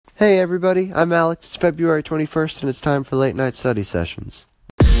Hey everybody, I'm Alex. It's February 21st and it's time for late night study sessions.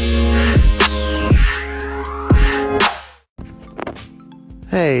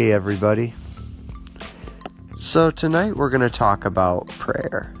 Hey everybody. So tonight we're going to talk about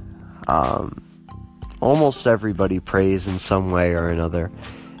prayer. Almost everybody prays in some way or another.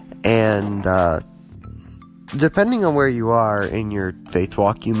 And depending on where you are in your faith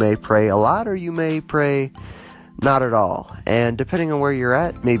walk, you may pray a lot or you may pray not at all. And depending on where you're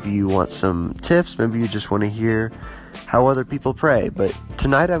at, maybe you want some tips, maybe you just want to hear how other people pray. But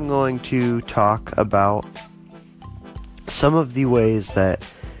tonight I'm going to talk about some of the ways that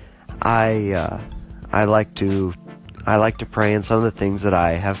I like to pray, and some of the things that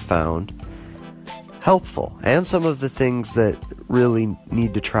I have found helpful, and some of the things that really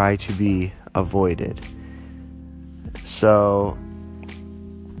need to try to be avoided. So,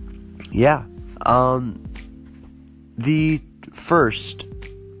 yeah. The first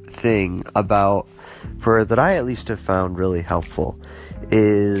thing about prayer that I at least have found really helpful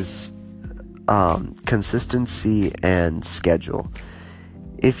is consistency and schedule.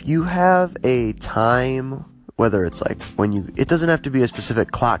 If you have a time, whether it's like it doesn't have to be a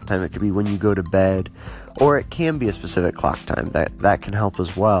specific clock time, it could be when you go to bed, or it can be a specific clock time, that can help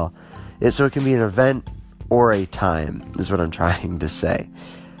as well. So it can be an event or a time, is what I'm trying to say.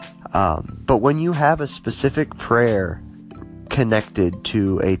 But when you have a specific prayer connected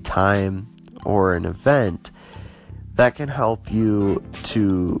to a time or an event, that can help you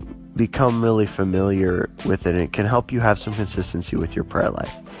to become really familiar with it, and it can help you have some consistency with your prayer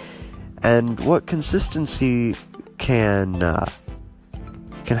life. And what consistency can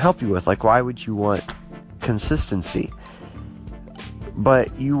help you with, like, why would you want consistency?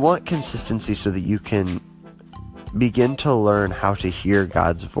 But you want consistency so that you can begin to learn how to hear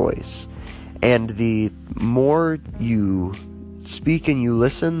God's voice. And the more you speak and you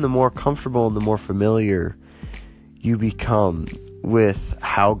listen, the more comfortable and the more familiar you become with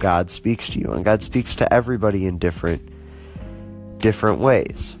how God speaks to you. And God speaks to everybody in different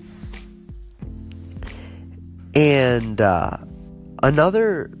ways. And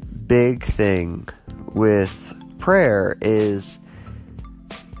another big thing with prayer is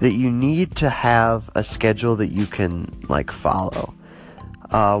that you need to have a schedule that you can follow.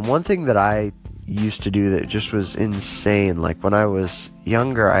 One thing that I used to do that just was insane, like when I was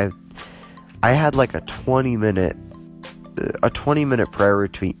younger, I had like a 20-minute prayer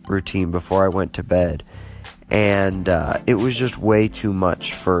routine before I went to bed, and it was just way too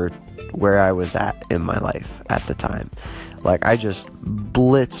much for where I was at in my life at the time. Like, I just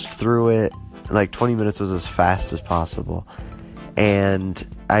blitzed through it. Like, 20 minutes was as fast as possible. And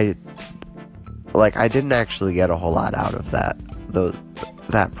I didn't actually get a whole lot out of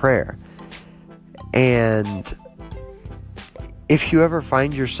that prayer. And if you ever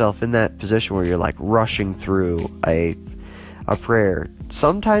find yourself in that position where you're like rushing through a prayer,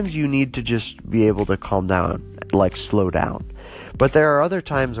 sometimes you need to just be able to calm down, like slow down. But there are other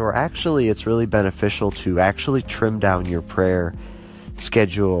times where actually it's really beneficial to actually trim down your prayer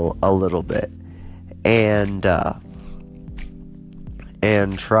schedule a little bit, and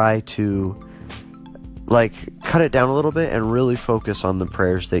try to cut it down a little bit and really focus on the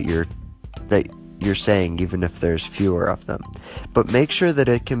prayers that you're saying, even if there's fewer of them. But make sure that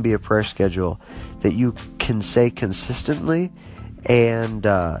it can be a prayer schedule that you can say consistently, and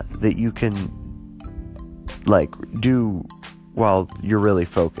that you can do while you're really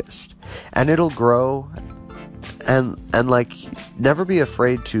focused. And it'll grow, and never be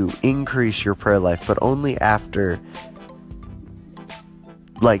afraid to increase your prayer life, but only after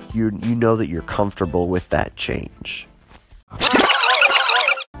you know that you're comfortable with that change.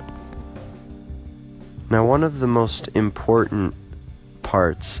 Now, one of the most important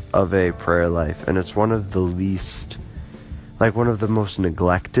parts of a prayer life, and it's one of the most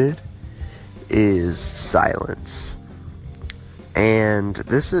neglected, is silence. And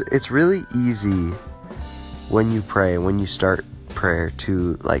it's really easy when you pray, when you start prayer,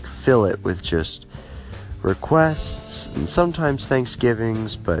 to fill it with just requests and sometimes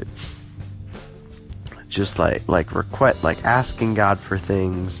thanksgivings, but just asking God for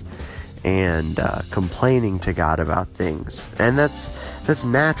things and complaining to God about things. And that's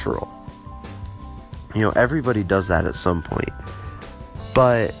natural. Everybody does that at some point.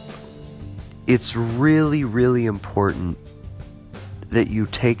 But it's really, really important that you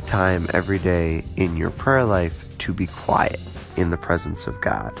take time every day in your prayer life to be quiet in the presence of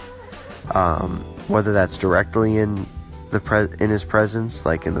God. Whether that's directly in His presence,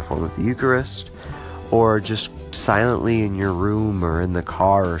 like in the form of the Eucharist, or just silently in your room or in the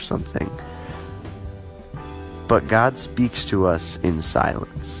car or something. But God speaks to us in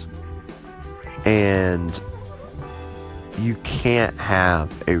silence. And you can't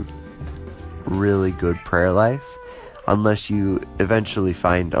have a really good prayer life unless you eventually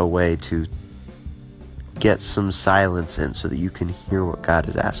find a way to get some silence in so that you can hear what God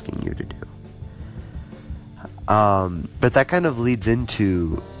is asking you to do. But that kind of leads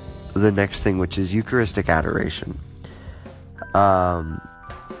into the next thing, which is Eucharistic adoration. That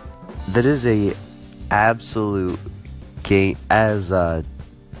is a absolute game, as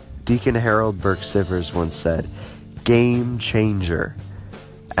Deacon Harold Burke Sivers once said, game changer.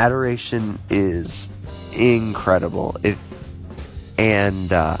 Adoration is incredible. If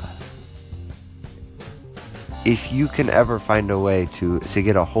you can ever find a way to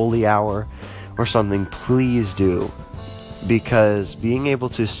get a holy hour or something, please do, because being able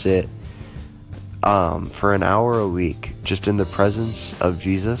to sit for an hour a week just in the presence of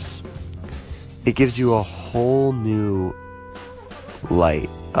Jesus, it gives you a whole new light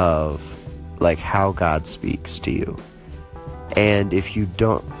of like how God speaks to you. And if you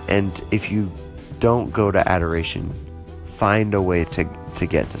don't go to adoration, find a way to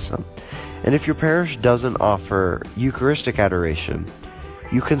get to some. And if your parish doesn't offer Eucharistic adoration,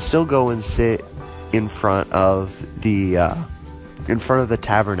 you can still go and sit in front of the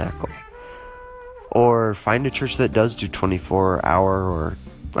tabernacle, or find a church that does do 24-hour or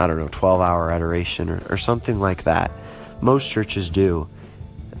 12-hour adoration or something like that. Most churches do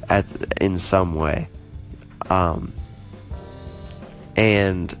in some way,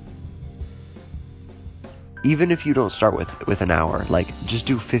 and even if you don't start with an hour, like just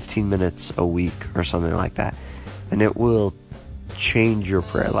do 15 minutes a week or something like that, and it will change your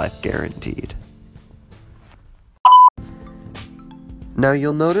prayer life, guaranteed. Now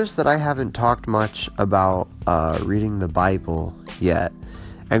you'll notice that I haven't talked much about reading the Bible yet,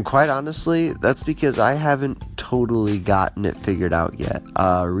 and quite honestly, that's because I haven't totally gotten it figured out yet.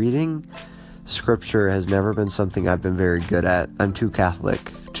 Reading scripture has never been something I've been very good at. I'm too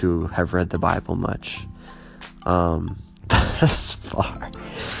Catholic to have read the Bible much. Thus far.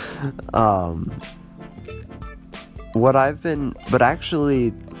 But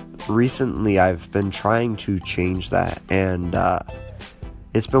actually, recently I've been trying to change that, and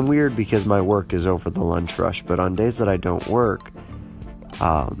it's been weird because my work is over the lunch rush, but on days that I don't work,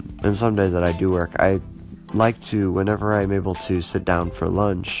 and some days that I do work, I like to, whenever I'm able to sit down for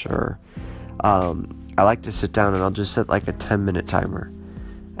lunch, or I like to sit down and I'll just set like a 10-minute timer,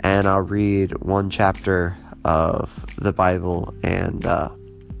 and I'll read one chapter of the Bible and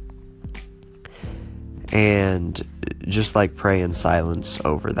just like pray in silence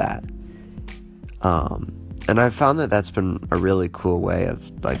over that. And I've found that that's been a really cool way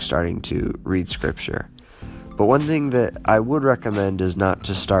of like starting to read scripture. But one thing that I would recommend is not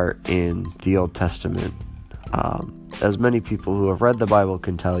to start in the Old Testament. As many people who have read the Bible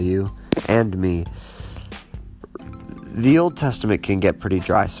can tell you, and me, the Old Testament can get pretty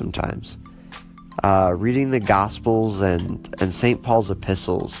dry sometimes. Reading the Gospels and St. Paul's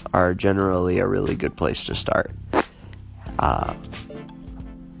epistles are generally a really good place to start.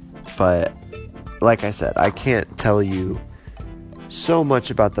 But like I said, I can't tell you so much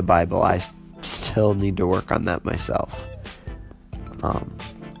about the Bible. I still need to work on that myself.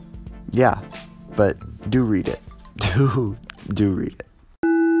 Yeah, but do read it. Do read it.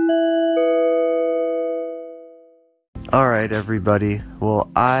 Alright, everybody.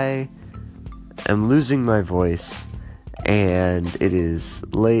 Well, I am losing my voice, and it is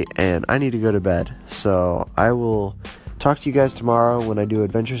late, and I need to go to bed. So I will talk to you guys tomorrow when I do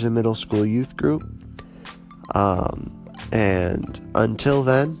Adventures in Middle School Youth Group. And until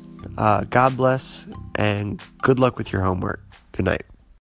then, God bless, and good luck with your homework. Good night.